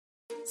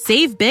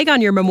Save big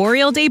on your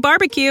Memorial Day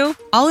barbecue,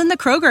 all in the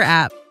Kroger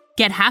app.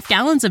 Get half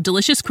gallons of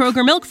delicious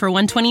Kroger milk for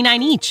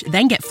 $1.29 each.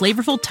 Then get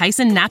flavorful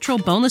Tyson natural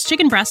boneless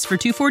chicken breasts for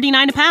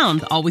 $2.49 a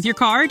pound, all with your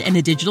card and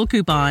a digital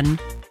coupon.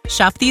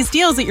 Shop these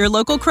deals at your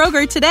local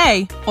Kroger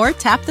today, or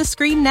tap the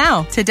screen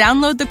now to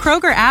download the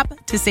Kroger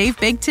app to save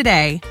big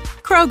today.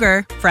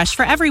 Kroger, fresh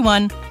for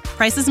everyone.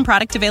 Prices and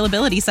product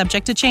availability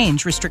subject to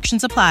change.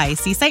 Restrictions apply.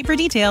 See site for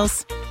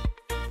details.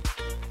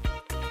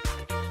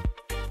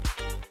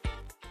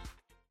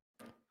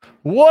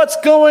 What's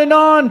going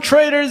on,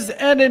 traders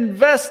and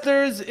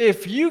investors?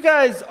 If you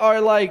guys are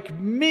like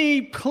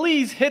me,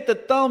 please hit the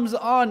thumbs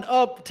on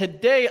up.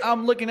 Today,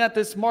 I'm looking at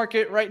this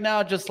market right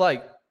now just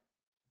like,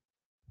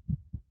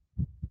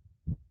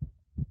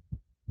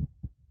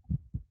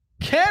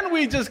 can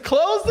we just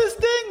close this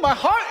thing? My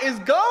heart is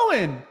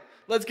going.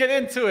 Let's get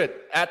into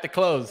it at the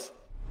close.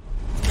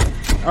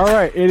 All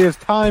right, it is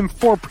time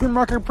for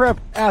pre-market prep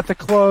at the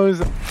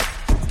close.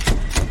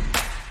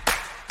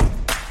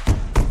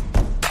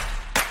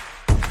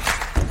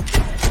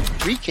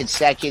 3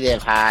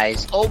 consecutive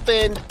highs,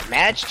 opened,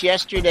 matched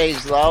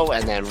yesterday's low,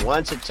 and then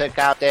once it took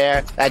out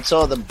there, that's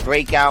all the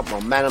breakout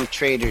momentum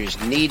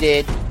traders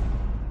needed.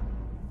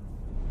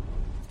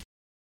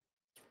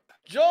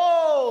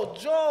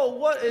 Joel,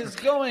 what is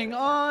going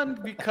on?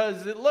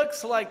 Because it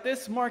looks like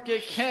this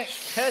market can't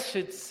catch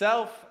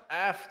itself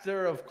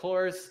after, of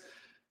course,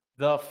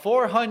 the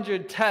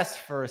 400 test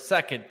for a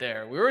second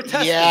there. We were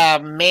testing. Yeah,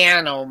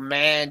 man, oh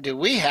man, do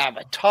we have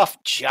a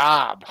tough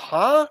job,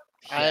 huh?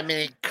 Yeah. I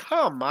mean,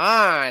 come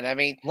on. I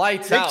mean,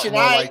 lights out more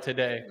like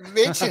today.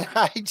 Mitch and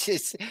I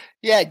just,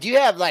 do you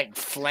have like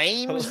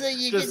flames that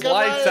you just can come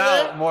lights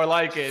out there? more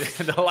like it.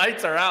 The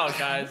lights are out,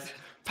 guys.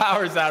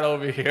 Power's out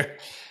over here.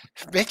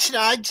 Mitch and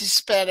I just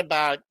spent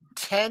about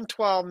 10,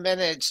 12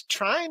 minutes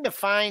trying to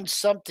find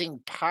something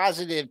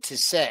positive to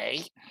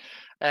say.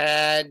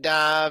 And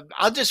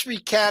I'll just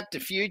recap the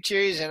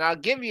futures and I'll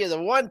give you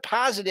the one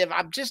positive.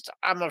 I'm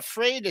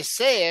afraid to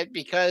say it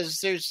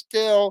because there's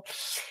still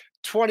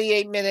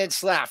 28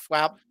 minutes left.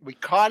 Well, we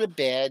caught a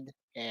bid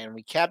and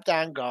we kept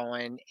on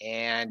going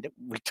and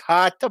we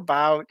talked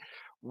about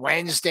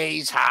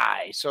Wednesday's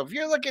high. So if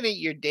you're looking at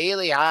your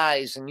daily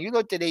highs and you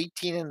looked at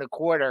 18 and a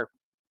quarter,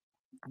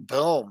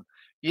 boom,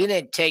 you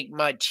didn't take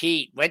much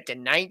heat. Went to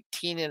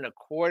 19 and a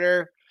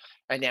quarter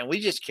and then we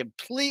just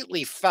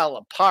completely fell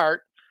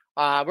apart.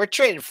 We're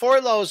trading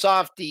 4 lows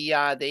off the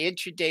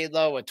intraday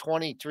low of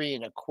 23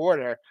 and a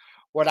quarter.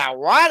 What I'd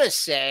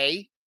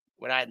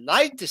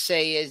like to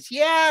say is,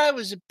 it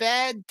was a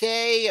bad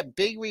day, a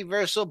big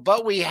reversal,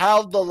 but we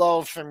held the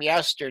low from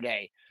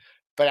yesterday.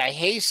 But I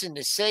hasten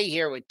to say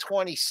here with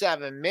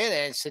 27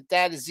 minutes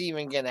that is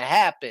even going to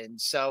happen.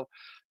 So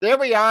there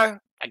we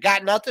are. I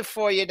got nothing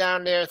for you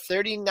down there.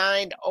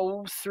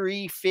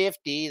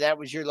 39.0350. That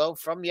was your low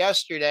from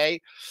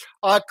yesterday.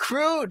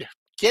 Crude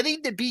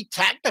getting to be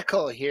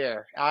technical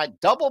here.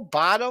 Double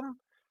bottom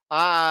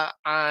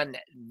on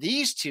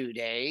these 2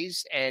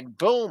 days, and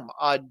boom,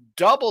 a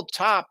double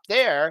top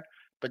there,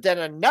 but then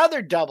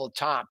another double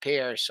top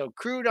here. So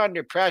crude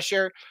under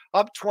pressure,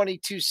 up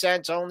 22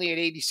 cents, only at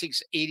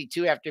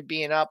 86.82 after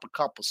being up a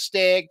couple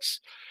sticks.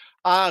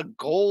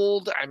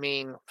 Gold, I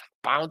mean,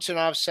 bouncing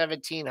off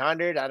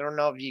 1,700. I don't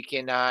know if you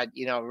can,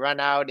 run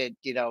out at,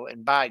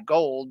 and buy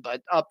gold,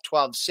 but up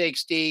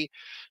 12.60.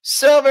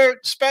 Silver,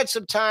 spent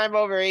some time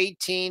over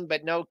 18,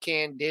 but no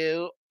can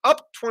do.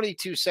 Up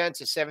 22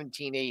 cents at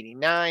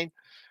 17.89.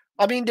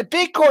 I mean, the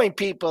Bitcoin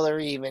people are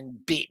even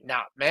beaten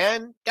up,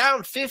 man.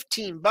 Down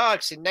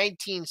 $15 at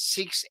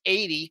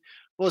 19,680.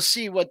 We'll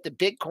see what the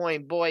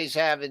Bitcoin boys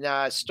have in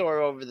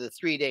store over the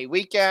 3-day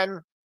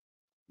weekend.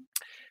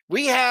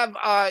 We have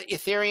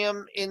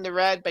Ethereum in the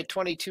red by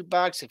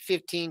 $22 at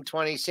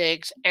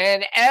 15.26.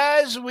 And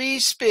as we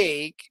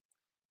speak,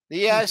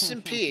 the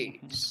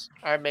S&Ps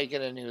are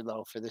making a new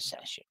low for the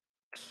session.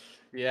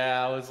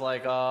 Yeah, I was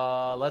like,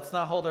 let's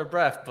not hold our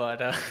breath,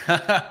 but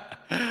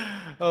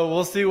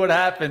we'll see what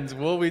happens.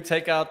 Will we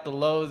take out the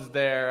lows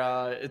there?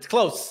 It's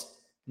close.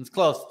 It's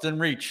in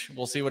reach.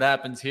 We'll see what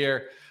happens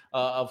here.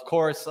 Of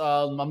course,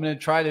 I'm going to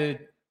try to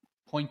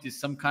point to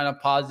some kind of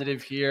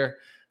positive here,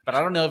 but I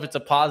don't know if it's a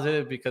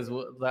positive because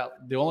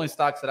the only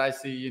stocks that I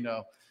see,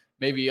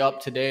 maybe up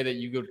today that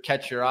you could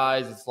catch your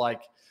eyes, it's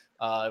like,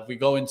 if we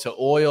go into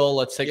oil,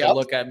 let's take a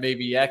look at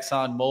maybe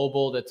Exxon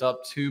Mobil. That's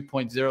up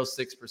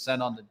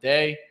 2.06% on the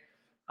day.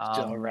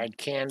 Still a red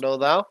candle,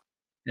 though.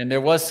 And there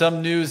was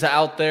some news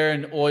out there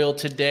in oil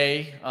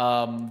today.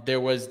 There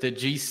was the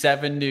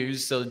G7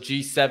 news. So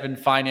G7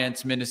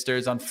 finance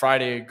ministers on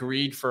Friday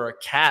agreed for a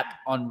cap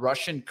on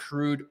Russian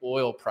crude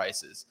oil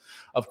prices.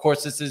 Of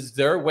course, this is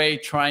their way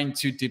trying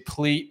to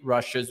deplete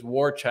Russia's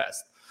war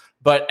chest.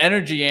 But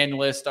energy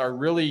analysts are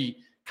really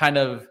kind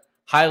of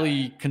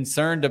highly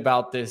concerned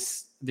about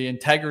the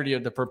integrity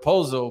of the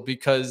proposal,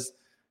 because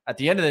at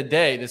the end of the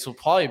day, this will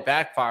probably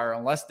backfire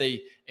unless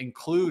they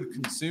include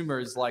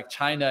consumers like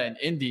China and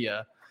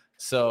India.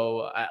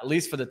 So at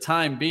least for the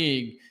time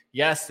being,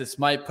 yes, this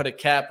might put a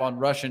cap on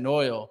Russian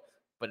oil,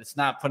 but it's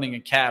not putting a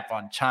cap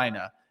on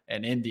China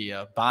and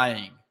India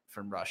buying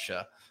from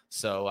Russia.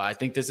 So I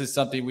think this is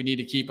something we need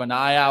to keep an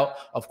eye out.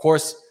 Of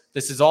course,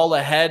 this is all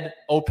ahead.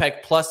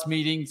 OPEC Plus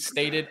meeting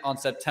stated on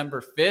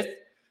September 5th.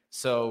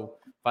 So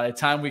by the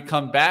time we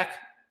come back,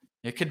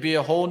 it could be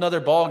a whole nother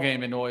ball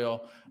game in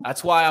oil.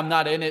 That's why I'm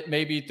not in it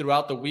maybe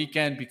throughout the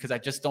weekend, because I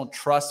just don't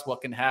trust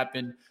what can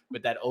happen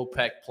with that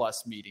OPEC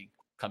Plus meeting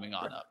coming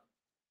on up.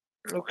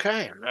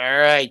 Okay. All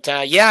right.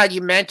 Yeah,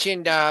 you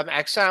mentioned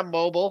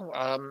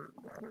ExxonMobil.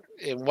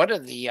 In one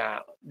of the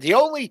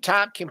only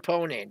top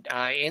component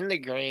in the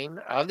green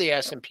of the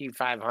S&P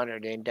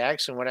 500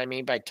 index. And what I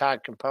mean by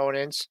top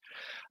components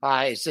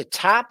is the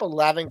top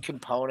 11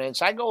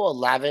 components. I go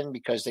 11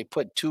 because they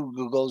put 2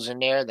 Googles in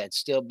there. That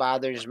still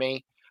bothers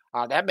me.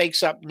 That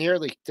makes up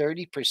nearly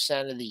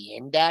 30% of the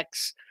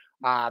index.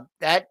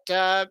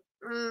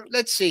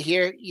 Let's see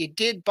here. You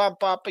did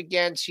bump up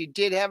against, you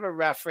did have a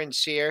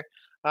reference here.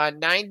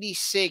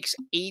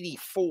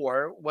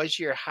 96.84 was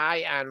your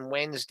high on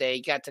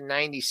Wednesday. Got to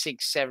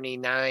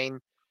 96.79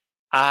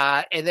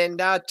 and then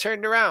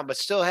turned around, but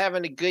still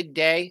having a good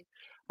day.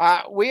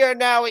 We are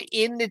now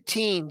in the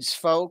teens,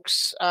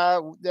 folks.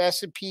 The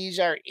S&Ps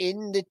are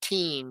in the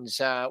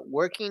teens,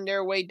 working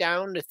their way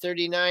down to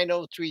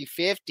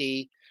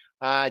 39.0350.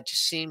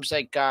 Just seems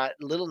like a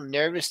little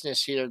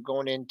nervousness here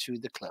going into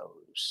the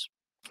close.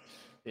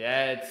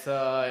 Yeah, it's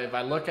if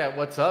I look at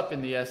what's up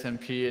in the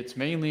S&P, it's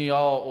mainly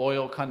all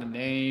oil kind of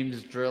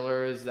names,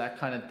 drillers, that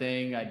kind of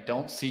thing. I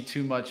don't see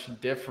too much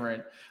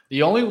different.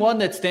 The only one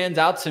that stands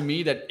out to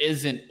me that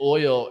isn't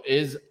oil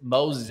is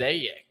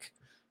Mosaic.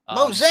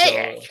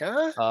 Mosaic,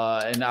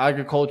 huh? And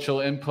agricultural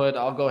input.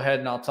 I'll go ahead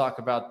and I'll talk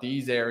about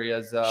these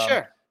areas.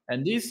 Sure.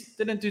 And these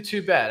didn't do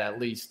too bad, at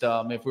least.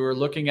 If we were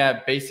looking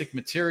at basic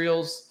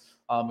materials,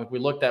 if we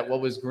looked at what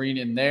was green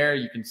in there,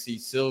 you can see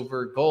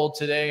silver, gold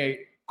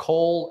today,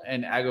 coal,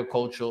 and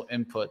agricultural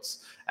inputs.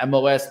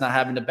 MOS not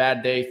having a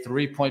bad day,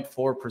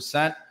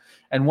 3.4%.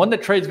 And one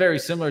that trades very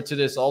similar to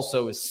this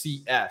also is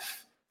CF.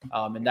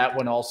 And that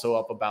one also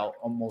up about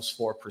almost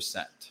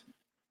 4%.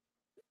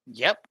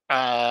 Yep.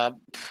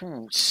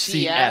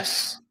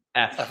 CS.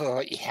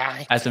 Oh,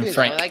 yeah. As in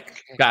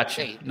Frank.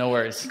 Gotcha. No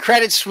worries.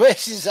 Credit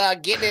Suisse is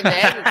getting into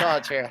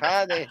agriculture,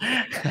 huh?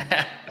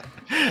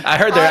 I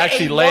heard they're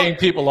actually laying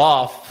people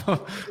off.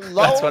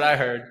 That's what I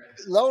heard.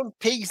 Lone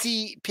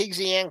Pigsy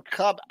and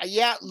Cub.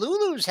 Yeah,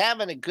 Lulu's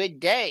having a good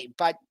day,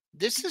 but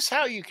this is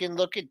how you can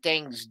look at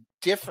things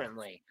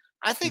differently.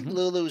 I think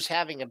Lulu's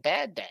having a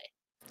bad day.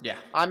 Yeah.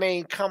 I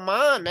mean, come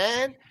on,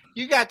 man.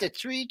 You got the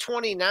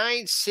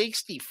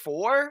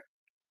 329.64.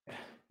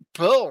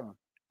 Boom.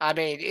 I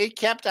mean, it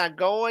kept on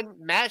going,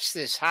 matched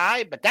this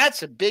high, but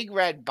that's a big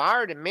red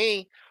bar to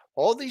me.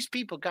 All these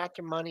people got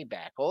their money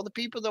back. All the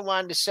people that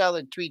wanted to sell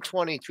at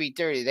 320,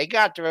 330, they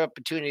got their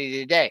opportunity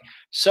today.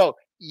 So,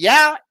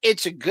 yeah,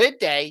 it's a good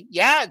day.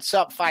 Yeah, it's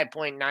up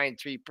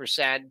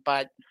 5.93%,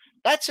 but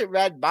that's a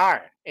red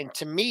bar. And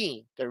to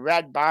me, the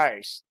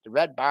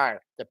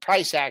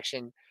price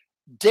action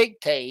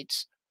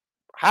dictates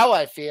how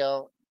I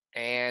feel.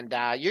 And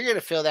you're going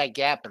to fill that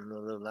gap in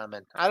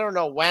Lululemon. I don't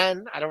know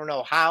when, I don't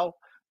know how,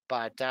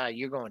 but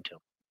you're going to.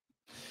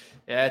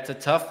 Yeah, it's a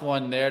tough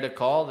one there to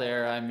call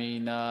there. I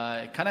mean,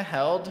 it kind of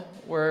held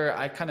where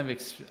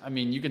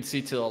you can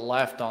see to the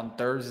left on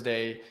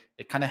Thursday,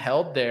 it kind of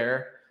held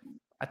there.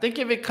 I think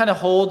if it kind of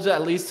holds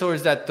at least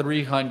towards that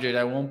 300,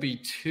 I won't be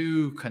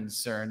too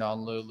concerned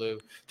on Lulu,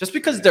 just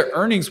because their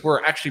earnings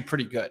were actually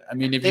pretty good. I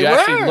mean, if you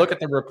actually look at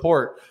the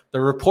report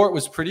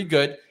was pretty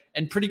good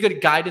and pretty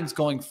good guidance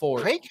going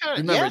forward.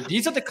 Remember,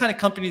 these are the kind of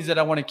companies that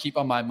I want to keep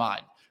on my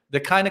mind.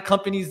 The kind of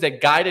companies that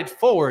guided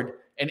forward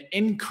and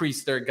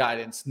increased their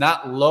guidance,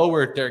 not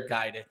lowered their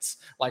guidance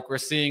like we're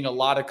seeing a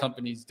lot of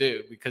companies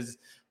do, because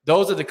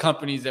those are the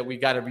companies that we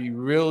got to be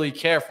really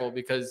careful,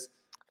 because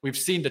we've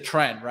seen the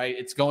trend, right?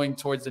 It's going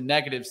towards the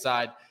negative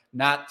side,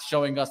 not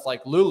showing us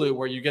like Lulu,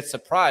 where you get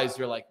surprised.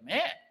 You're like,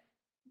 man,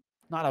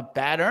 not a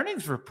bad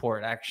earnings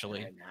report,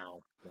 actually. I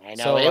know.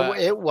 So,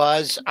 it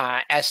was.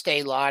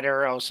 Estee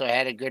Lauder also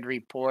had a good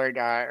report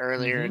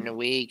earlier in the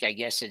week. I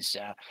guess it's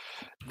not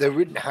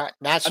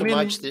so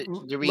much the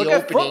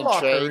reopening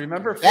trade.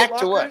 Remember back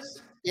to what?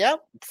 Yeah,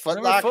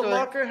 Foot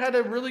Locker had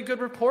a really good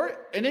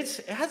report, and it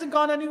hasn't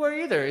gone anywhere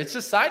either. It's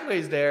just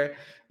sideways there.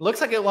 Looks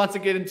like it wants to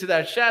get into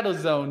that shadow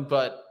zone,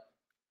 but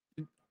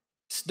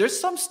there's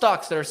some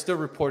stocks that are still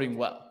reporting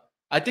well.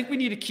 I think we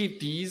need to keep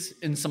these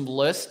in some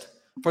list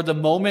for the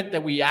moment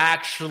that we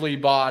actually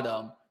bought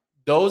them.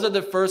 Those are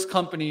the first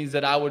companies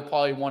that I would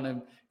probably want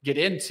to get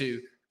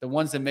into, the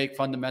ones that make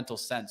fundamental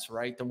sense,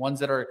 right? The ones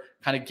that are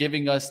kind of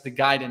giving us the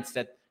guidance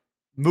that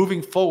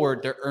moving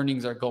forward, their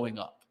earnings are going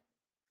up.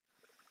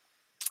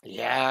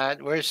 Yeah,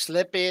 we're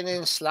slipping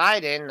and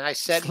sliding. I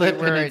said we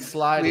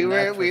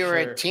were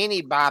a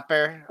teeny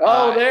bopper.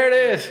 Oh, there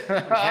it is.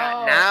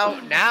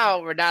 Now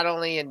we're not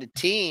only in the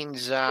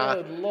teens,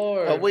 good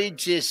Lord. But we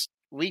just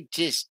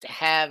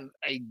have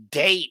a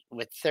date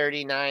with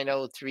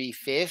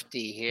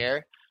 39.0350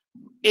 here.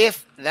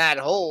 If that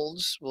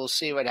holds, we'll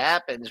see what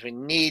happens.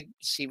 We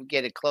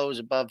get a close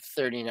above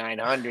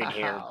 3,900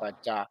 here,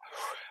 but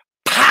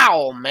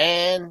Pow,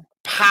 man.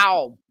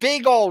 Pow.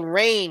 Big old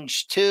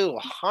range, too.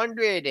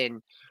 100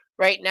 and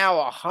right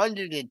now,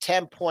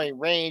 110-point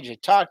range. We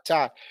talked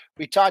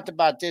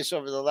about this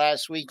over the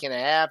last week and a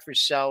half or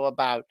so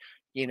about,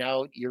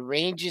 your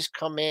ranges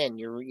come in.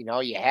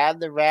 You have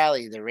the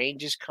rally, the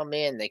ranges come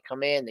in, they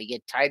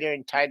get tighter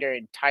and tighter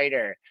and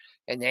tighter.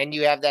 And then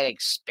you have that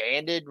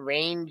expanded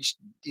range,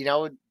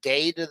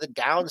 day to the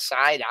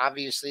downside.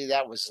 Obviously,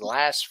 that was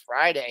last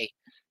Friday.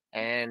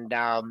 And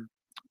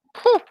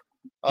whew,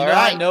 all I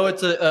right. know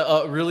it's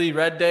a really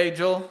red day,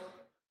 Joel?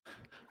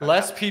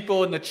 Less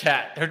people in the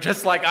chat. They're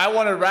just like, I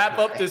want to wrap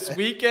up this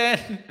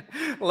weekend.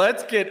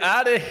 Let's get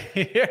out of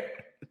here.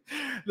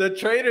 The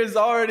traders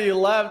already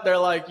left. They're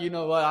like, you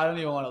know what? I don't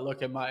even want to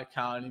look at my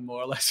account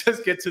anymore. Let's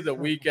just get to the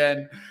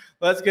weekend.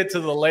 Let's get to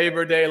the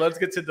Labor Day. Let's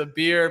get to the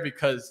beer,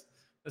 because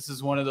this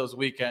is one of those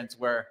weekends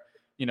where,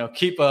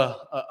 keep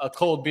a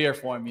cold beer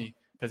for me,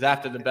 because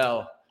after the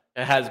bell,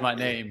 it has my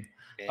name.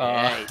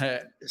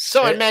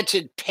 Someone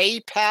mentioned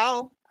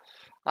PayPal.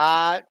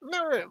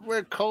 Remember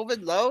where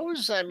COVID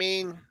lows? I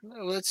mean,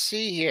 let's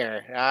see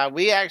here.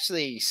 We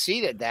actually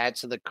seeded that.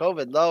 So the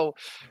COVID low,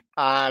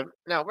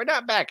 no, we're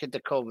not back at the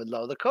COVID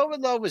low. The COVID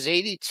low was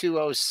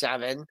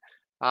 82.07.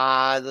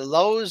 The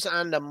lows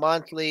on the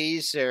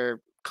monthlies are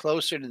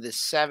closer to the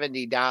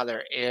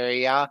 $70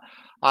 area.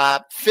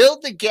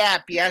 Filled the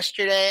gap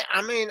yesterday.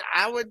 I mean,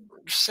 I would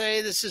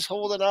say this is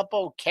holding up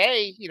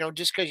okay,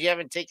 just because you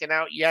haven't taken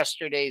out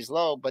yesterday's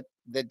low, but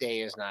the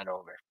day is not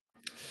over.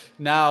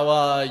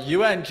 Now,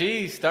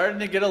 UNG starting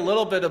to get a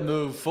little bit of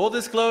move. Full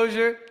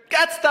disclosure,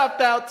 got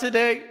stopped out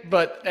today,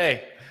 but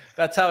hey,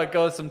 that's how it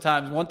goes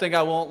sometimes. One thing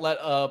I won't let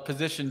a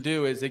position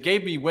do is it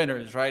gave me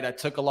winners, right? I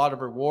took a lot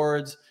of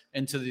rewards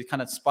into the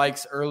kind of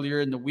spikes earlier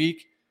in the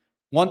week.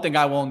 One thing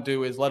I won't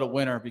do is let a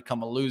winner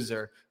become a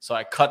loser. So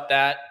I cut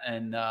that,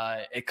 and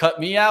it cut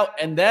me out.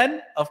 And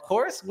then, of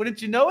course,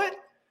 wouldn't you know it?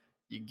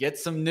 You get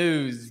some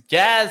news.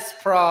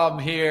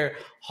 Gazprom here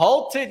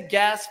halted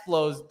gas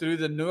flows through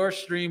the Nord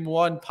Stream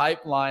 1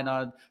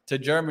 pipeline to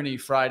Germany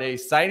Friday,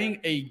 citing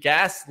a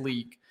gas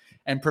leak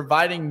and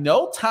providing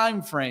no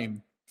time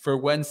frame for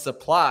when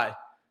supply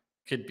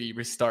could be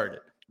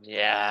restarted.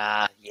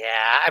 Yeah.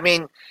 I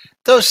mean,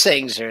 those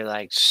things are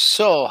like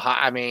so hot.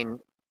 I mean,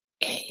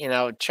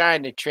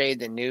 trying to trade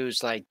the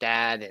news like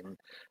that, and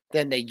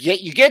then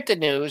you get the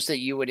news that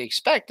you would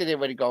expect that it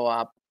would go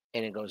up,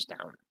 and it goes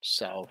down.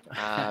 So,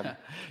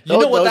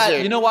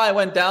 you know why it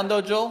went down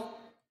though, Joel?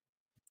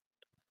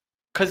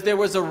 Because there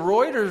was a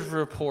Reuters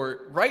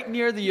report right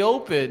near the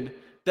open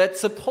that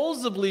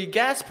supposedly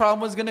Gazprom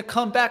was going to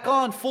come back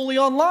on fully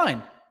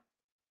online.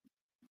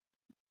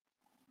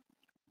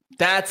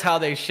 That's how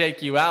they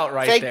shake you out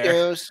right Fake there.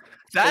 News.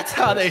 That's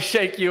how they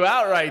shake you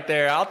out right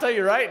there. I'll tell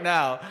you right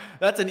now.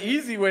 That's an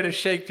easy way to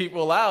shake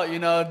people out.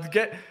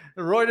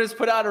 Reuters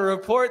put out a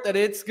report that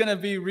it's going to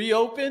be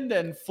reopened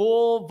and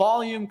full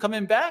volume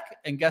coming back.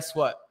 And guess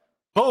what?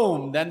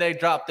 Boom. Then they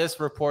dropped this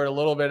report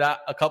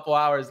a couple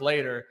hours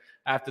later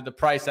after the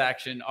price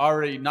action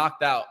already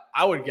knocked out,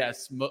 I would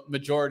guess,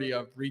 majority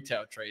of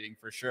retail trading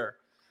for sure.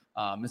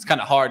 It's kind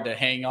of hard to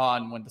hang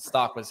on when the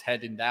stock was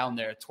heading down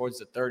there towards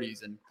the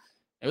 30s, and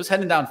it was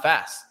heading down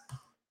fast.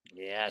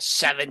 Yeah,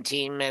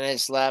 17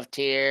 minutes left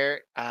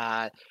here.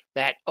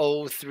 That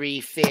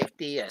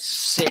 0350, a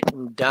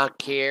sitting duck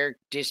here,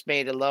 just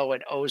made a low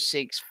at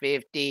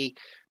 0650.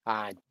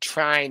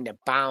 Trying to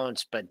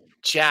bounce, but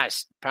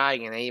just probably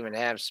going to even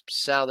have some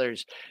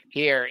sellers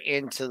here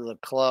into the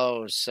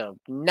close. So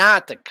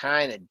not the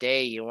kind of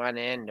day you want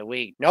to end the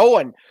week. No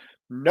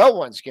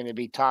one's going to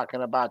be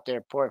talking about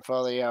their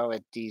portfolio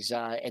at these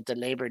at the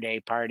Labor Day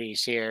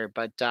parties here.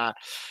 But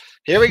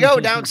here we go,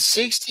 down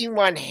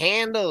 61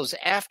 handles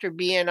after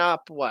being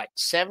up,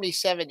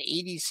 77,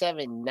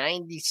 87,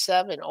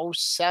 97,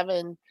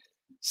 07,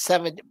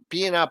 7,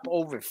 being up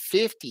over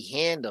 50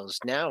 handles.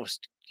 Now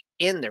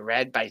in the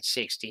red by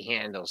 60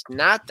 handles.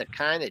 Not the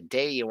kind of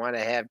day you want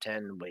to have to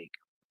end the week.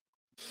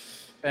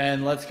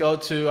 And let's go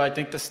to, I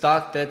think, the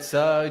stock that's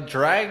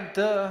dragged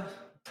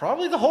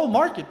probably the whole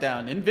market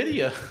down,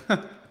 NVIDIA.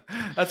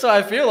 That's how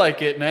I feel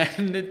like it,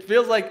 man. It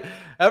feels like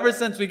ever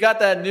since we got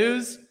that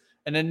news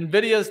and then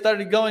NVIDIA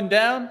started going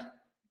down,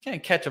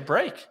 can't catch a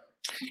break.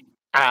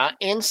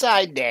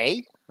 Inside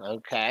day.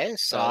 Okay,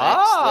 so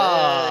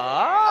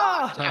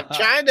I'm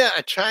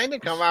trying to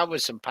come out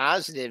with some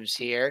positives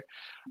here.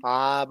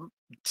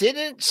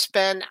 Didn't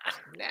spend.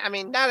 I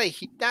mean, not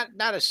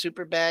a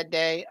super bad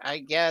day, I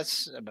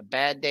guess. A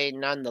bad day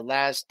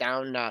nonetheless.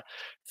 Down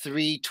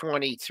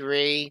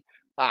 323.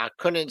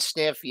 Couldn't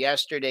sniff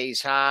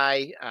yesterday's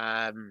high.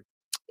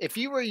 If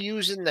you were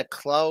using the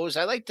close,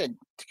 I like to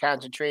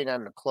concentrate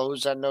on the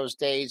close on those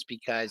days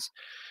because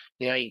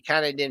you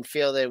kind of didn't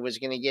feel that it was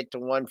going to get to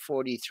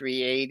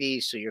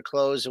 143.80, so you're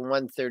closing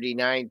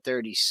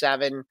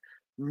 139.37.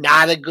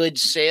 Not a good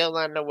sale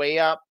on the way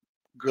up,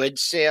 good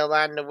sale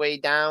on the way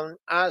down.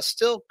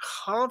 Still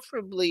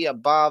comfortably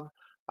above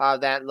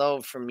that low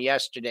from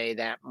yesterday,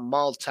 that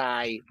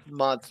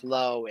multi-month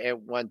low at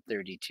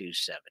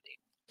 132.70.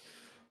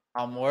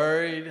 I'm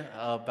worried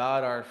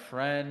about our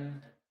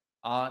friend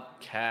Aunt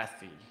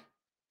Kathy.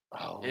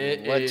 Oh,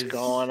 what's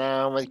going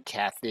on with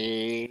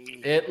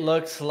Kathy? It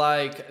looks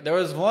like there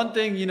was one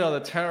thing,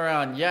 the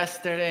turnaround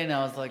yesterday, and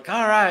I was like,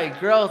 all right,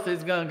 growth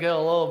is going to get a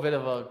little bit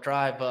of a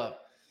drive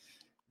up.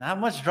 Not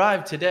much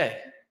drive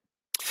today.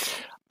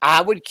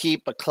 I would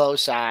keep a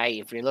close eye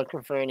if you're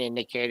looking for an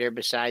indicator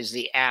besides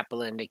the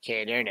Apple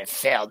indicator, and it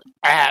failed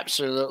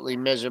absolutely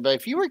miserably.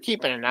 If you were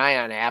keeping an eye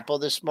on Apple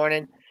this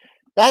morning,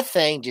 that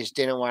thing just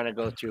didn't want to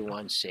go through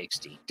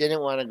 160. Didn't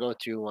want to go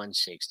through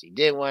 160.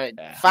 Didn't want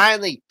to.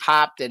 Finally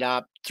popped it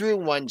up through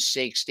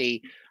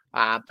 160,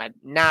 but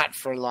not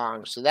for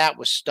long. So that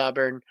was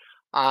stubborn.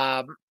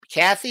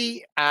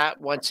 Kathy,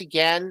 once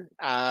again,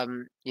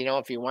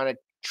 if you want to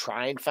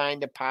try and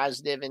find a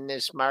positive in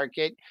this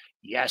market,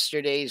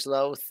 yesterday's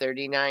low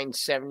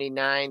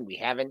 39.79. We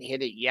haven't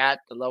hit it yet.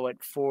 The low at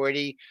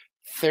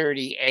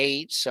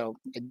 40.38. So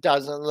it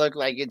doesn't look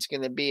like it's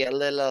going to be a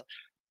little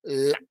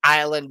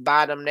island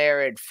bottom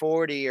there at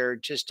 40 or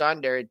just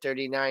under at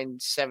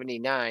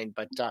 39.79,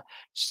 but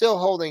still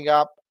holding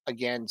up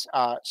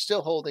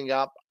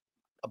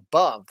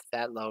above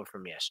that low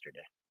from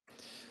yesterday.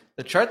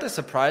 The chart that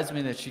surprised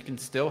me that she can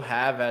still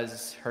have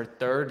as her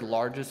third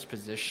largest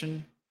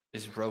position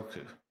is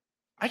Roku.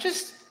 I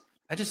just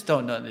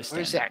don't understand.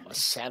 Where's that?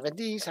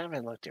 70s? I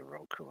haven't looked at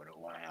Roku in a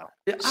while.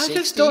 I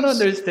just don't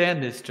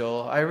understand this,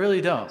 Joel. I really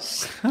don't.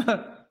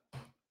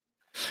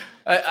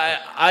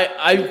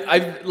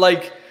 I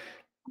like,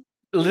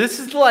 this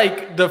is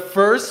like the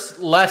first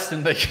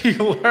lesson that you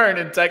learn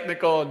in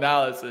technical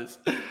analysis.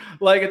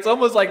 Like, it's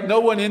almost like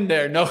no one in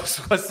there knows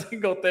a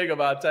single thing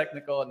about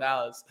technical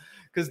analysis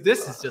because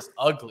this is just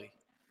ugly.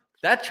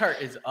 That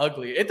chart is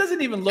ugly. It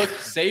doesn't even look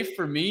safe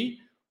for me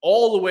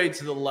all the way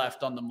to the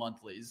left on the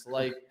monthlies.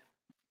 Like,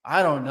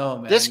 I don't know,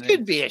 man. This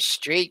could be a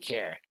streak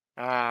here.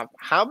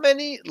 How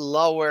many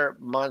lower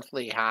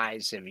monthly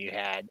highs have you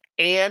had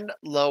and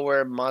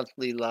lower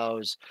monthly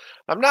lows?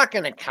 I'm not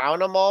going to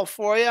count them all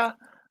for you,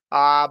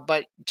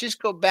 but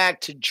just go back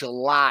to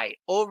July,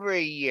 over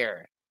a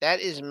year. That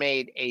is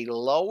made a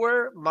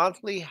lower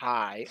monthly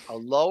high, a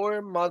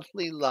lower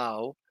monthly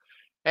low.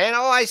 And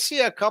I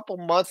see a couple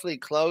monthly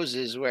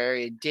closes where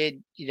it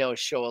did,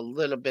 show a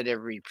little bit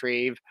of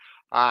reprieve.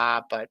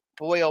 But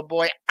boy, oh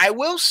boy, I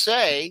will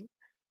say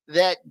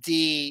that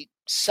the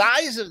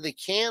size of the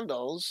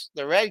candles,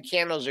 the red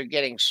candles are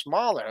getting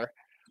smaller.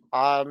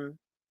 The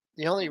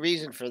only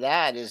reason for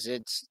that is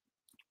it's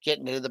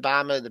getting to the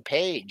bottom of the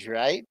page,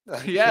 right?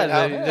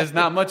 Yeah, there's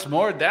not much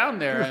more down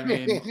there. I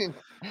mean,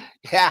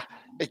 yeah,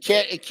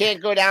 it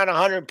can't go down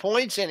 100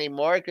 points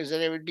anymore because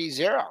then it would be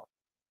zero.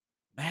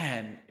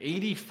 Man,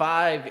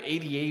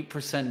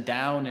 88%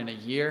 down in a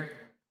year,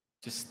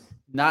 just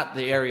not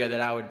the area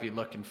that I would be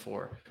looking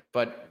for.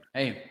 But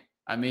hey,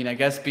 I mean, I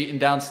guess beating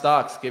down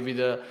stocks give you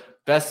the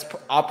best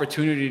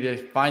opportunity to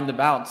find the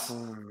bounce.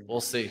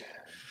 We'll see.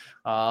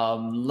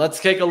 Let's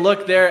take a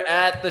look there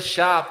at the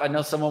shop. I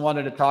know someone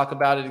wanted to talk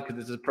about it because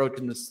it's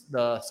approaching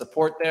the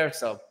support there.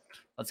 So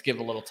let's give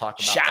a little talk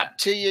about shop that.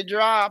 Till you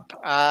drop.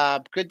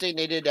 Good thing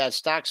they did that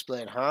stock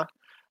split, huh?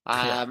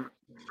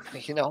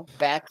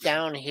 Back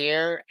down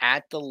here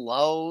at the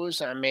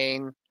lows. I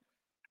mean,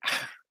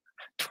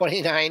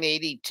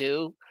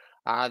 29.82.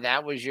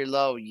 That was your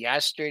low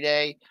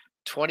yesterday.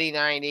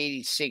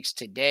 29.86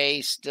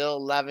 today. Still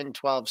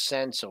 11-12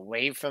 cents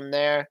away from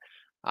there.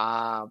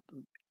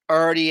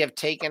 Already have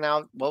taken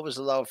out, what was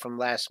the low from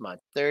last month?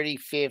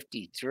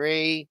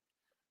 30.53.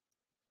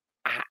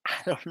 I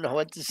don't know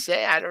what to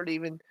say. I don't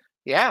even.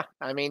 Yeah,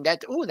 I mean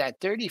that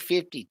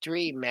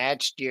 30.53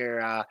 matched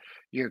your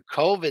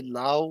COVID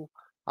low.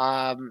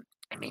 I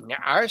mean,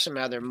 there are some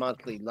other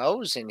monthly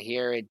lows in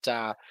here at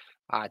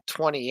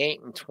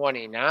 28 and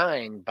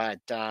 29,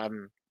 but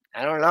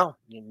I don't know.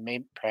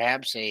 Maybe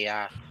perhaps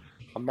a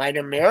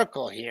minor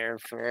miracle here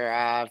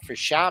for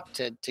shop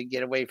to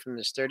get away from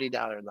this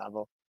 $30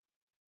 level.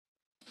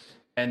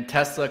 And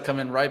Tesla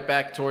coming right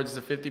back towards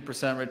the 50%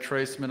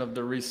 retracement of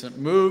the recent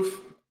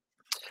move.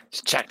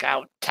 Let's check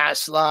out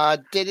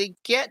Tesla. Did it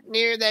get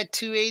near that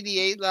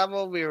 288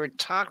 level? We were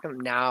talking.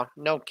 No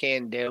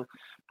can do.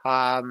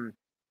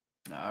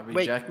 Rejected.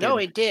 Wait, no,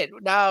 it did.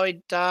 No,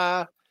 it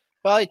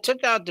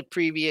took out the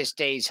previous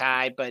day's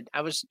high, but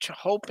I was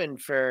hoping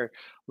for a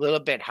little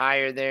bit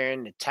higher there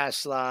in the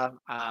Tesla.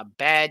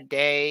 Bad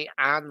day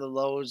on the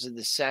lows of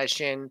the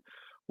session.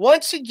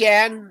 Once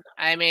again,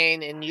 I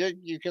mean, and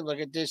you can look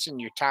at this in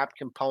your top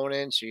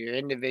components or your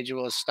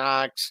individual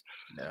stocks.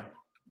 Yeah.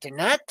 They're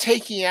not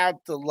taking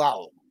out the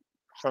low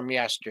from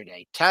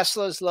yesterday.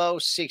 Tesla's low,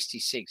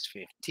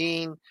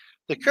 66.15.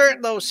 The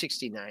current low,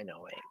 69.08.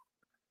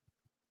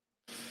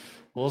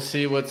 We'll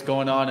see what's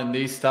going on in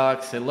these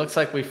stocks. It looks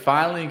like we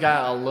finally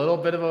got a little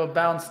bit of a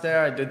bounce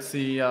there. I did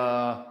see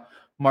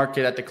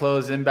market at the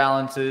close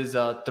imbalances,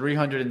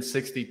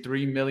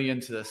 363 million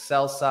to the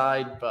sell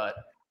side, but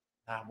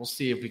we'll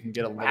see if we can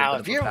get a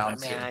little bit of a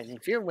bounce here.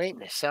 If you're waiting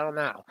to sell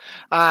now,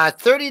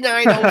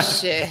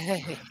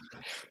 39.06.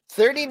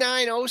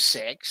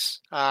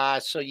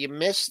 39.06. So you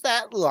missed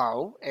that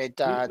low at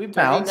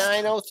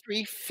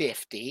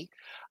 39.0350.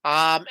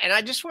 And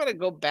I just want to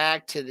go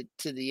back to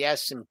the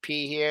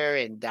S&P here,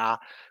 and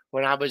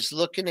when I was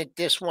looking at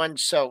this one,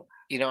 so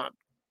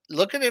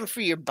looking in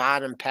for your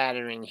bottom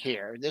patterning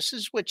here. This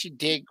is what you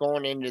did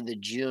going into the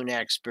June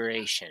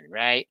expiration,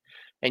 right?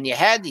 And you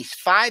had these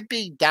 5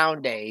 big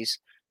down days.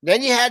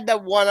 Then you had the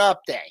one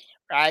up day,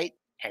 right?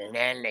 And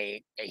then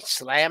they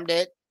slammed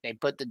it. They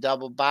put the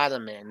double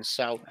bottom in.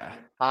 So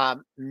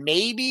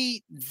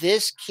maybe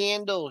this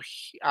candle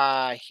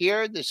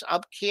here, this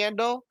up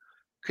candle,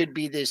 could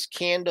be this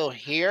candle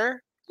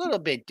here. A little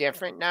bit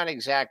different, not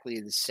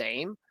exactly the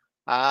same.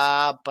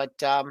 But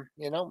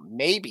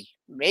maybe,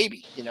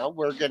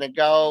 we're going to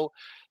go.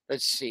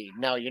 Let's see.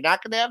 No, you're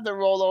not going to have the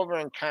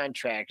rollover in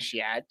contracts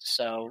yet.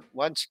 So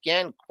once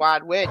again,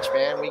 quad witch,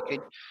 man,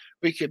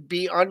 we could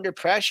be under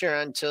pressure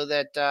until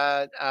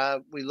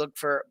that we look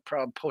for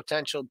a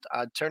potential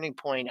turning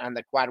point on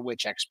the quad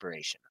witch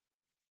expiration.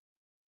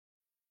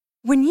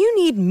 When you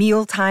need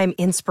mealtime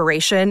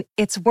inspiration,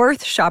 it's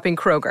worth shopping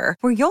Kroger,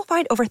 where you'll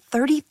find over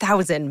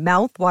 30,000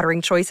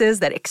 mouth-watering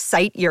choices that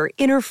excite your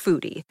inner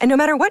foodie. And no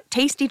matter what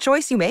tasty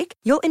choice you make,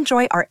 you'll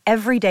enjoy our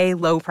everyday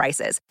low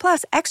prices,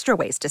 plus extra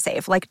ways to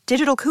save, like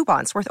digital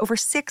coupons worth over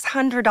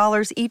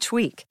 $600 each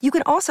week. You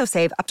can also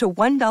save up to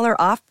 $1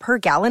 off per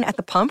gallon at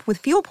the pump with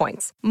fuel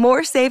points.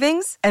 More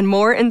savings and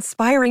more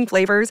inspiring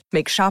flavors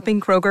make shopping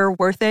Kroger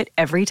worth it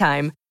every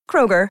time.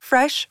 Kroger,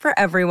 fresh for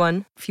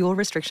everyone. Fuel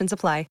restrictions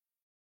apply.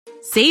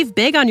 Save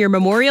big on your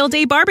Memorial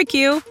Day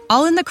barbecue,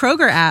 all in the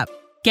Kroger app.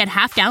 Get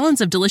half gallons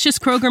of delicious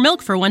Kroger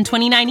milk for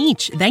 $1.29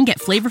 each. Then get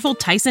flavorful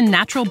Tyson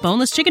natural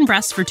boneless chicken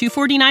breasts for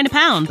 $2.49 a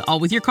pound, all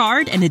with your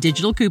card and a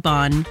digital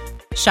coupon.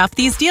 Shop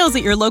these deals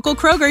at your local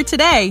Kroger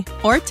today,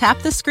 or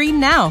tap the screen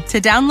now to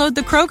download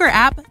the Kroger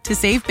app to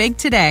save big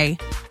today.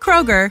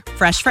 Kroger,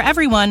 fresh for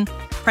everyone.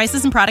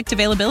 Prices and product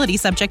availability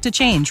subject to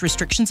change.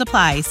 Restrictions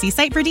apply. See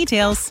site for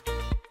details.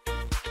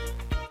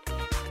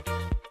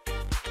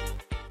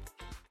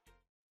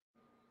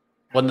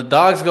 When the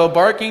dogs go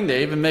barking,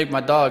 they even make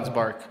my dogs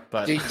bark.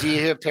 But do you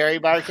hear Perry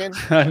barking?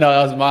 No,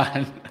 that was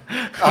mine.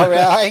 Oh,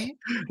 really?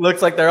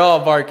 Looks like they're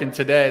all barking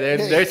today.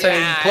 They're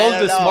saying,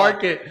 close this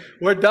market.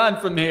 We're done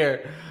from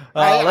here.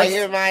 I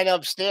hear mine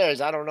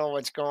upstairs. I don't know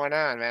what's going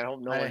on, man. I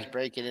hope no one's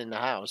breaking in the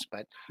house,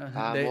 but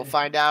we'll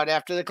find out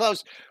after the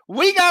close.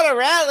 We got a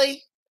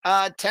rally.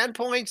 10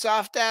 points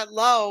off that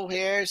low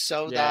here.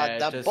 So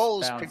the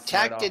Bulls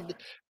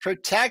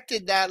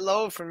protected that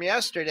low from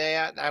yesterday.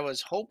 I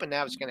was hoping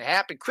that was going to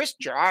happen. Chris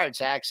Gerard's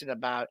asking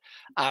about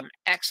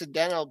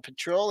accidental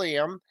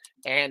petroleum.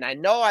 And I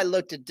know I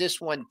looked at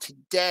this one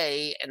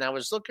today, and I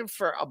was looking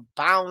for a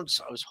bounce.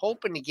 I was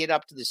hoping to get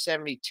up to the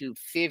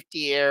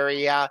 72.50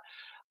 area.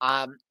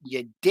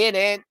 You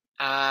didn't.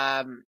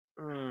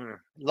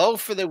 Low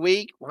for the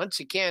week. Once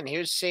again,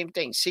 here's the same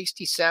thing,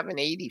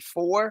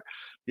 67.84.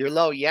 Your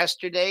low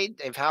yesterday.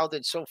 They've held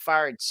it so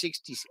far at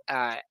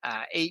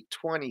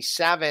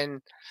 68.27.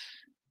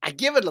 I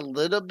give it a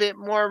little bit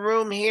more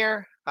room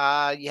here.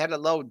 You had a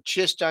low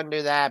just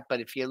under that,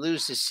 but if you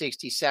lose to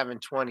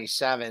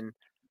 67.27,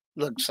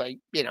 looks like,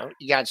 you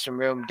got some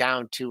room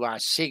down to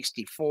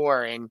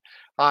 64. And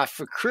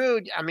for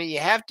crude, I mean, you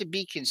have to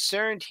be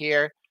concerned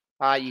here.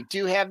 You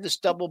do have this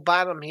double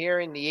bottom here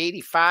in the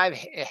 85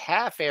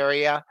 half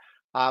area.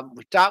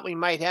 We thought we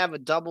might have a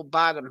double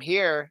bottom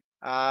here,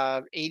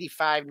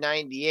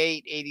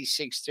 85.98,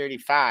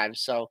 86.35.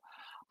 So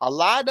a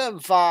lot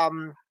of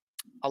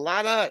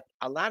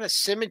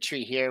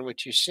symmetry here,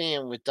 which you're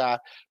seeing with the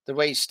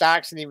way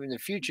stocks and even the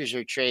futures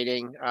are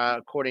trading,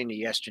 according to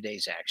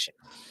yesterday's action.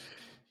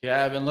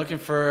 Yeah, I've been looking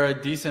for a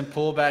decent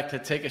pullback to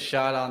take a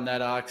shot on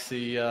that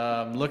Oxy.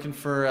 I'm looking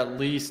for at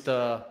least,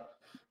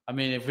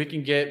 if we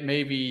can get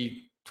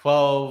maybe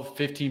 12,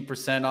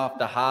 15% off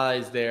the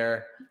highs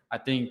there, I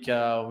think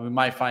we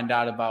might find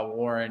out about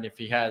Warren if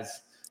he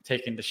has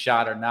taken the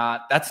shot or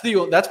not. That's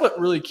what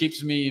really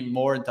keeps me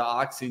more into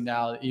Oxy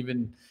now,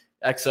 even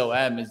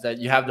XOM, is that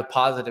you have the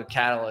positive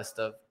catalyst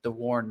of the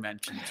Warren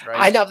mentions, right?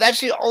 I know that's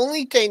the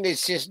only thing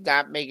that's just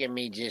not making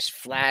me just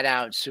flat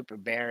out super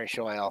bearish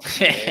oil.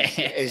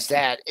 is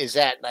that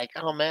like,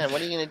 oh man,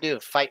 what are you gonna do?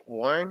 Fight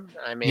Warren?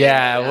 I mean,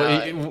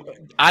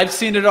 I've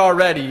seen it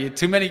already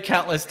too many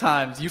countless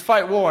times. You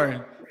fight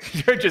Warren,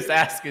 you're just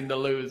asking to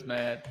lose,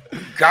 man.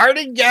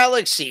 Garden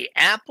Galaxy,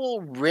 Apple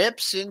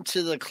rips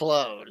into the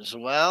close.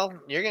 Well,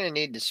 you're going to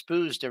need the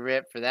spoos to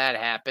rip for that to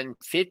happen.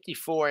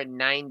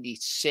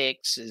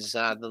 54.96 is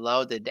the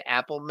low. Did the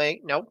Apple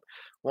make? Nope.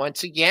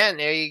 Once again,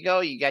 there you go.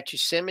 You got your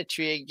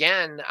symmetry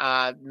again.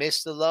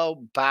 Missed the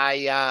low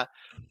by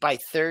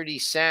 30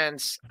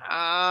 cents.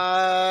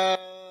 Let's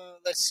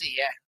see.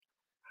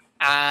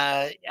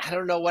 I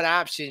don't know what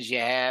options you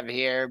have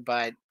here,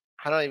 but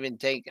I don't even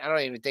think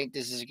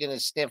this is going to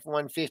sniff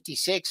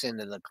 156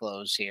 into the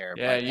close here.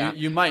 Yeah, but,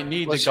 you might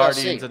need the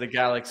Guardians of the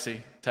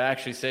Galaxy to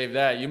actually save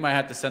that. You might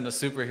have to send the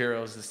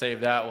superheroes to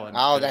save that one.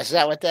 Oh, that's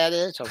that what that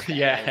is? Okay.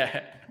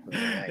 Yeah.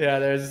 Yeah,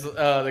 there's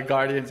the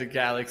Guardians of the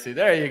Galaxy.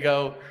 There you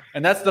go.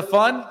 And that's the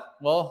fun.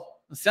 Well,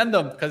 send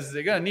them because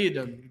they're going to need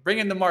them. Bring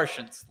in the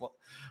Martians.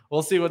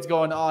 We'll see what's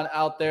going on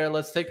out there.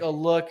 Let's take a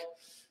look.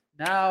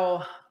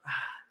 Now,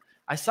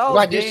 I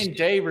saw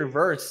J&J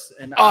reverse,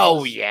 and I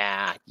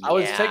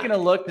was taking a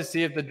look to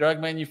see if the drug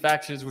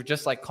manufacturers were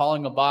just like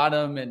calling a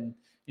bottom, and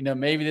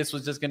maybe this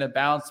was just going to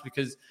bounce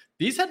because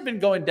these had been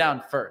going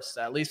down first,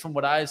 at least from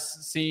what I've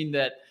seen,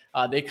 that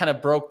they kind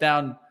of broke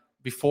down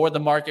before the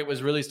market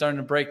was really starting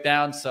to break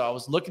down. So I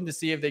was looking to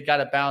see if they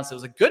got a bounce. It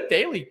was a good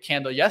daily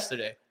candle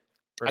yesterday.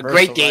 A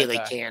great daily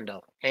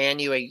candle. And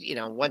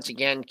once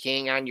again,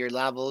 king on your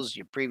levels,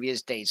 your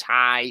previous day's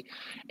high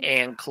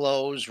and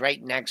close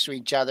right next to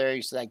each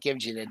other. So that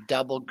gives you the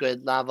double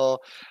good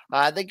level.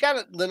 They got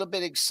a little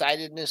bit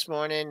excited this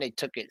morning. They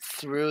took it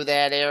through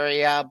that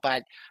area,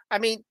 but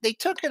they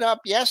took it up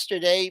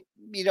yesterday,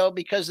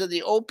 because of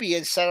the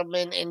opiate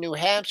settlement in New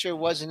Hampshire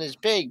wasn't as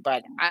big,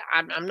 but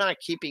I'm not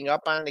keeping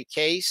up on the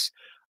case.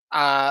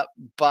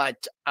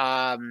 But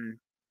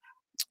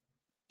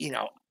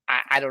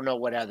I don't know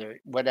what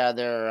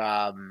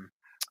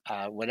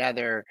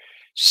other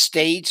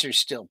states are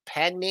still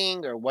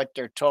pending or what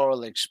their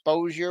total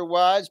exposure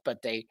was,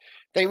 but they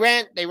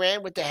ran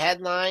with the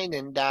headline,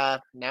 and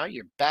now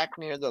you're back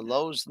near the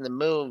lows in the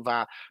move.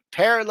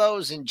 Pair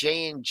lows in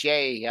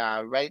J&J,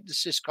 right?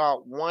 This is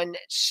called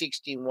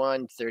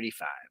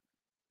 161.35.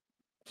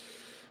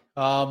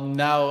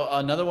 Now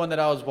another one that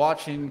I was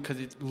watching because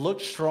it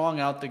looked strong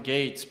out the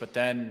gates, but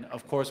then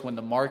of course when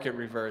the market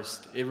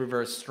reversed, it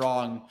reversed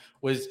strong,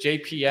 was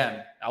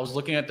JPM. I was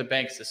looking at the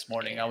banks this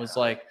morning. I was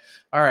like,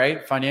 all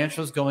right,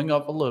 financials going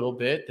up a little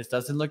bit. This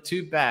doesn't look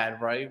too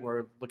bad, right?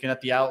 We're looking at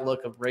the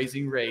outlook of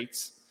raising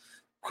rates.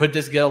 Could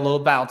this get a little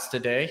bounce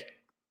today?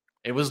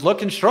 It was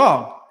looking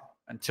strong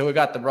until it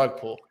got the rug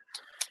pull.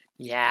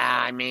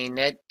 Yeah,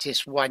 that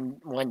just one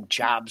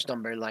jobs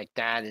number like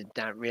that is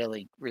not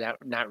really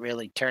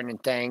turning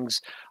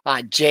things.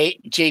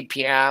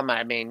 JPM,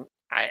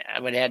 I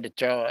would have to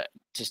throw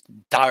just a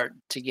dart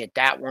to get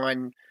that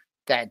one,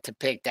 to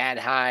pick that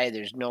high.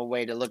 There's no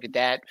way to look at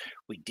that.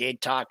 We did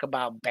talk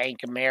about Bank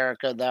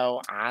America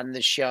though on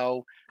the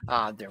show.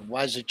 There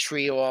was a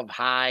trio of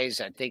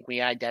highs. I think we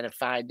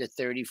identified the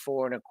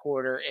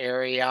 34.25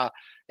 area.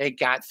 It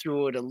got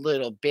through it a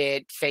little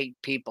bit, faked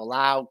people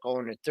out,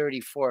 going to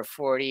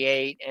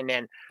 34.48, and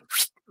then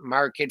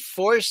market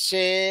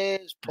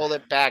forces pull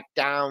it back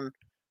down,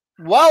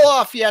 well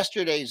off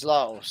yesterday's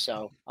low.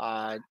 So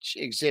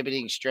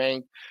exhibiting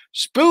strength.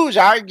 SPOOs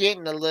are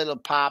getting a little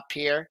pop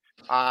here.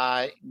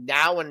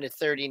 Now in the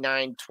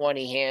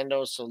 39.20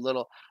 handle, so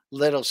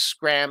little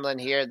scrambling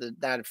here. They're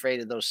not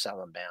afraid of those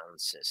selling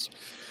balances.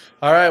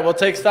 All right, we'll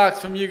take stocks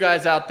from you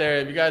guys out there.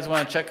 If you guys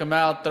want to check them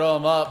out, throw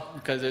them up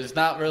because there's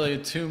not really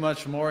too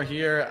much more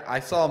here. I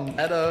saw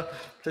Meta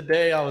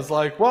today. I was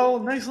like, whoa,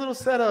 nice little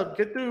setup.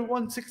 Get through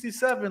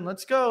 167.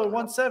 Let's go.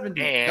 170.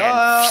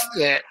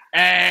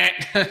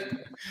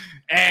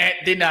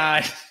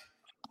 Denied.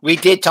 We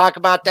did talk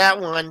about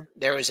that one.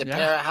 There was a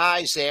pair of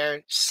highs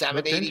there,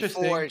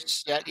 784.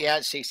 Yeah,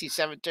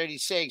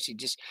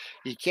 67.36.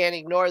 You can't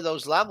ignore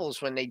those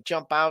levels when they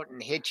jump out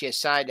and hit you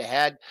side to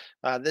head.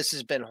 This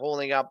has been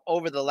holding up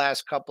over the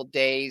last couple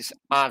days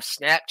off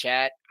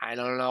Snapchat. I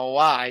don't know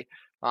why.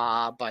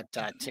 But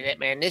today,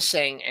 man, this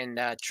thing, and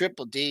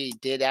Triple D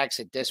did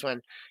exit this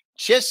one.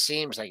 Just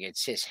seems like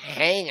it's just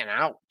hanging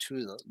out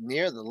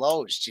near the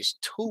lows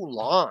just too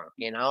long.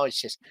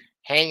 It's just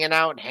hanging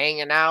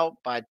out.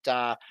 But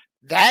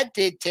that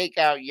did take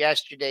out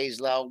yesterday's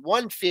low.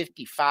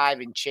 155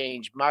 and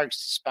change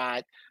marks the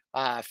spot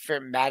for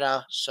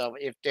Meta. So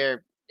if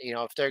they're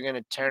going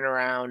to turn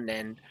around,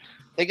 then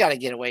they got to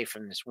get away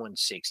from this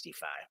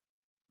 165.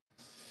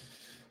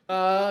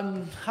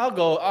 I'll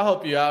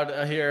help you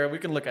out here. We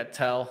can look at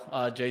TEL,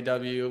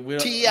 JW. TLL?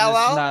 This is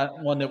not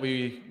one that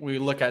we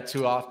look at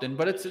too often,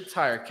 but it's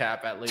higher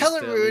cap at least.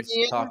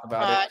 To talk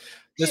about it.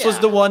 This was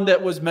the one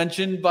that was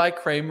mentioned by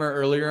Kramer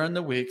earlier in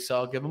the week, so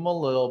I'll give him a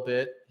little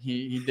bit.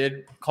 He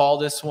did call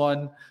this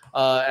one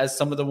as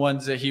some of the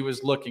ones that he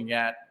was looking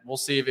at. We'll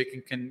see if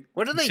it can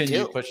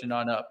continue pushing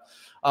on up.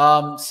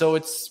 So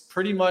it's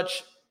pretty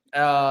much,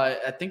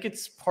 I think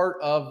it's part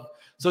of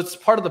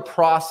the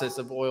process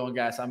of oil and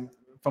gas.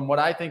 From what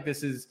I think,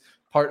 this is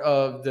part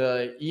of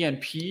the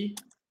E&P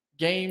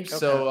game. Okay.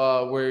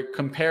 So we're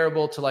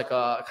comparable to like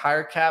a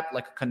higher cap,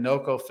 like a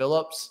Conoco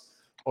Phillips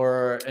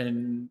or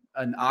an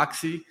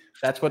Oxy.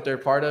 That's what they're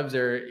part of.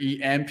 They're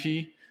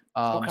E&P.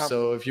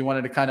 So if you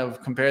wanted to kind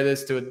of compare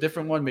this to a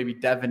different one, maybe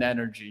Devon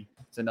Energy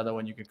is another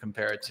one you could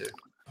compare it to.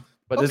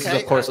 But this is,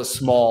 of course, a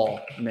small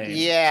name.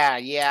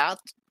 Yeah.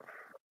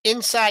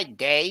 Inside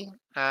day.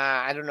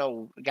 I don't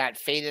know, got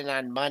faded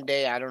on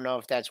Monday. I don't know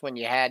if that's when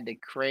you had the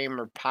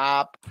Kramer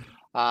pop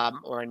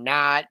or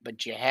not,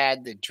 but you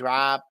had the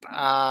drop.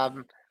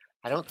 I'll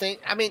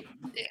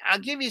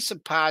give you some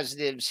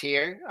positives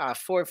here.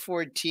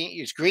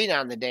 414 is green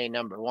on the day,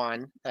 number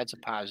one. That's a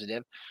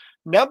positive.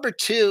 Number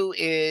two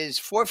is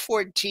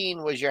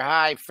 414 was your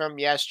high from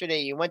yesterday.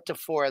 You went to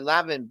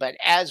 411, but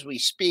as we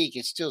speak,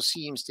 it still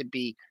seems to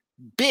be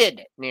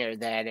bid near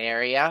that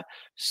area.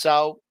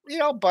 So,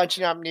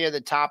 bunching up near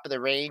the top of the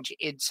range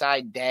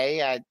inside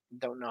day. I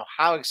don't know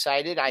how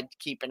excited. I'd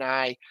keep an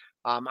eye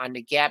on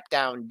the gap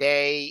down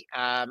day.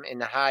 And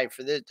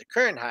the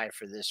current high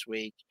for this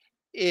week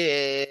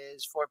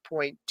is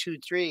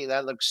 4.23.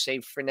 That looks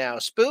safe for now.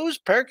 Spoos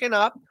perking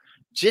up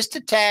just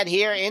a tad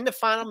here in the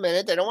final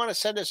minute. They don't want to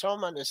send us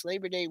home on this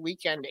Labor Day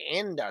weekend to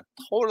end a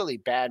totally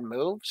bad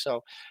move.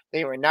 So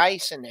they were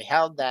nice and they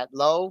held that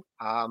low.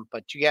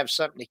 But you have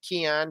something to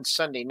key on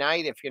Sunday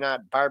night if you're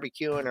not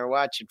barbecuing or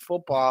watching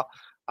football.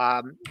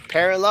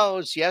 Pair of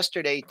lows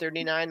yesterday,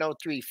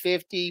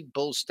 39.0350.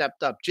 Bulls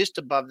stepped up just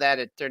above that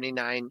at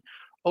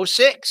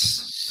 39.06.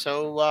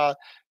 So,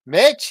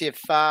 Mitch,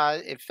 if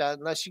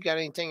unless you got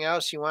anything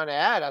else you want to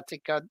add, I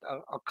think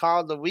I'll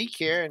call the week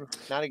here, and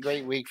not a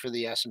great week for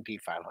the S&P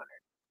 500.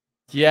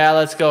 Yeah,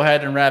 let's go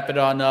ahead and wrap it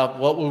on up.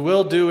 What we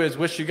will do is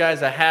wish you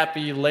guys a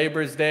happy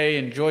Labor's Day.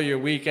 Enjoy your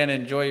weekend,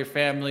 enjoy your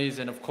families,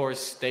 and of course,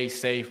 stay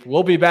safe.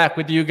 We'll be back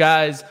with you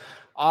guys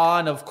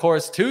on, of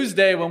course,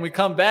 Tuesday when we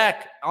come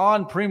back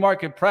on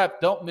Pre-Market Prep.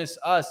 Don't miss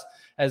us,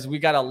 as we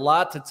got a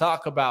lot to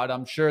talk about.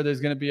 I'm sure there's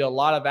going to be a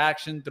lot of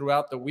action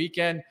throughout the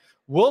weekend.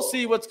 We'll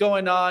see what's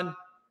going on,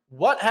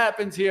 what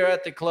happens here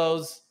at the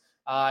close.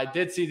 I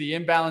did see the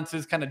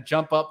imbalances kind of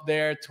jump up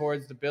there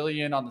towards the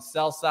billion on the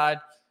sell side.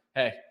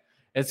 Hey,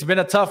 it's been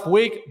a tough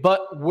week,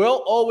 but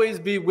we'll always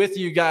be with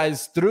you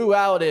guys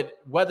throughout it,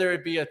 whether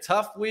it be a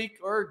tough week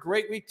or a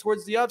great week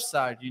towards the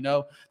upside. You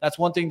know, that's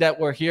one thing that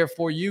we're here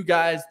for you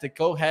guys, to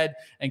go ahead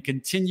and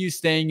continue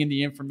staying in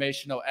the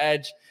informational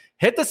edge.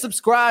 Hit the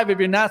subscribe if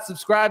you're not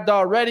subscribed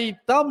already.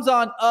 Thumbs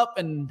on up,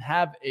 and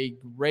have a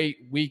great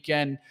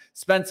weekend.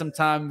 Spend some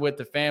time with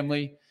the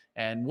family.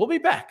 And we'll be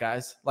back,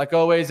 guys, like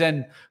always.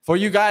 And for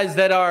you guys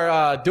that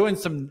are doing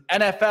some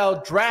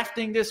NFL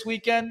drafting this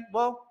weekend,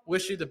 well,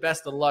 wish you the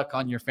best of luck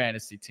on your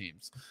fantasy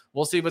teams.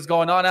 We'll see what's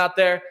going on out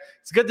there.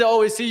 It's good to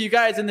always see you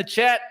guys in the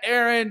chat.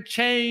 Aaron,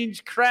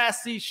 Change,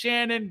 Crassy,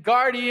 Shannon,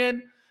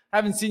 Guardian.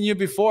 Haven't seen you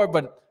before,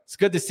 but it's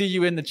good to see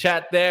you in the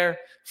chat there.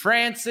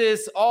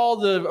 Francis, all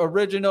the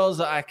originals.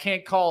 I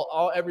can't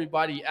call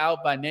everybody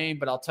out by name,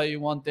 but I'll tell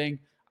you one thing.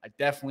 I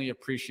definitely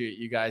appreciate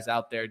you guys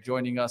out there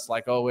joining us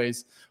like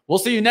always. We'll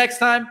see you next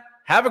time.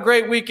 Have a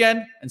great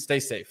weekend and stay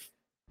safe.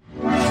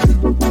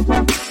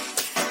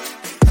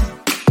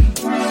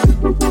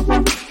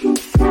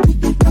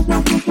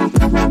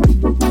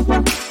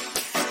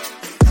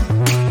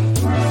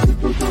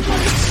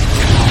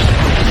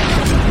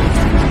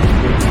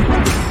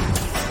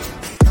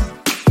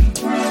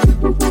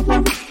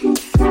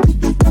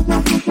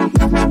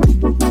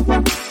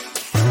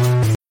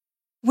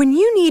 When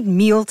you need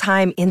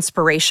mealtime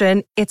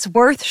inspiration, it's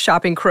worth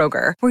shopping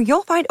Kroger, where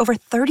you'll find over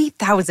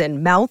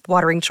 30,000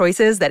 mouth-watering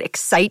choices that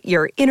excite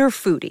your inner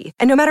foodie.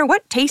 And no matter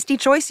what tasty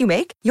choice you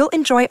make, you'll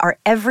enjoy our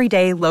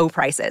everyday low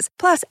prices,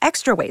 plus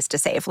extra ways to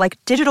save, like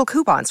digital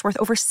coupons worth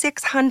over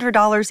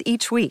 $600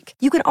 each week.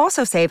 You can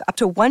also save up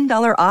to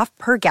 $1 off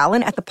per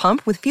gallon at the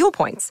pump with fuel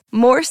points.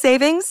 More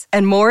savings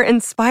and more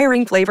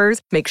inspiring flavors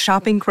make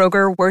shopping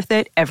Kroger worth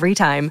it every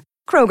time.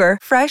 Kroger,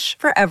 fresh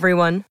for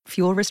everyone.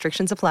 Fuel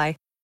restrictions apply.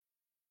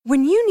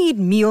 When you need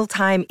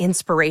mealtime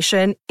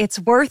inspiration, it's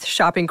worth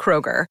shopping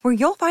Kroger, where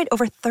you'll find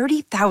over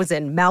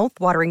 30,000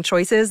 mouth-watering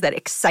choices that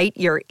excite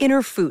your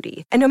inner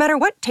foodie. And no matter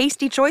what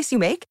tasty choice you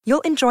make,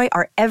 you'll enjoy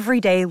our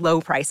everyday low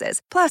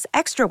prices, plus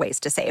extra ways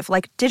to save,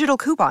 like digital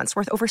coupons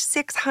worth over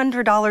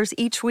 $600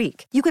 each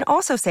week. You can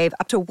also save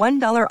up to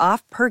 $1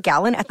 off per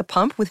gallon at the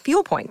pump with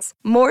fuel points.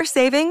 More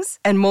savings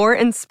and more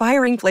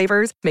inspiring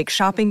flavors make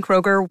shopping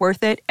Kroger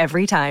worth it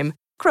every time.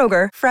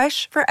 Kroger,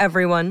 fresh for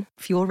everyone.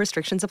 Fuel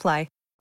restrictions apply.